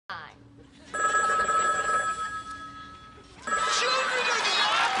Children are the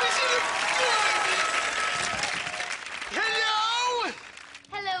opposite of good! Hello?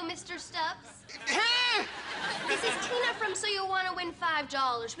 Hello, Mr. Stubbs. Hey! This is Tina from So You Want to Win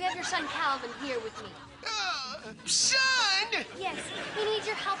 $5. We have your son Calvin here with me. Son! Yes, he needs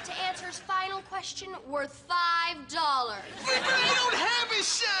your help to answer his final question worth $5. But I don't have a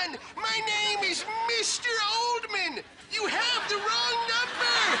son! My name is Mr. Oldman! You have the wrong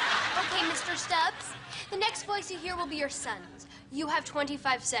number! Okay, Mr. Stubbs. The next voice you hear will be your son's. You have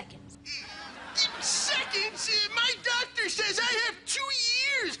 25 seconds. Seconds? My doctor says I have 2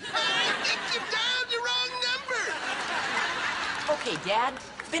 years! I think you dialed the wrong number! Okay, Dad,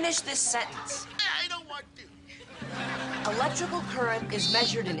 finish this sentence. I don't want to. Electrical current is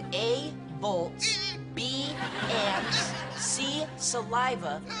measured in A, volts, B, amps, C,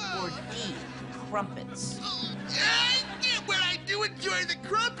 saliva, or D, crumpets. I get what I do enjoy the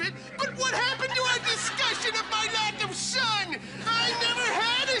crumpet, but what happened to our discussion of my lack of son? I never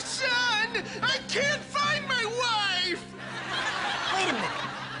had a son! I can't find my wife! Wait a minute.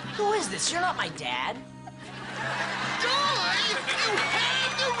 Who is this? You're not my dad. Joy, you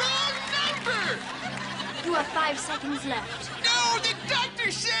have the wrong number! You have 5 seconds left. No, the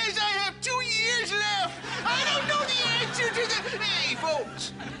doctor says I have 2 years left! I don't know the answer to the... Hey,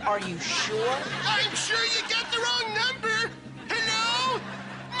 folks! Are you sure? I'm sure you got the wrong number! Hello?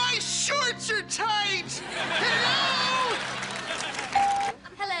 My shorts are tight! Hello?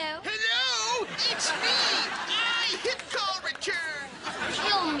 Hello? Hello? It's me! I hit call return!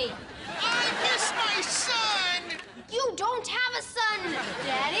 Kill me. I miss my son! You don't have a son,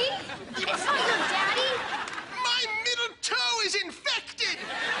 Daddy. It's not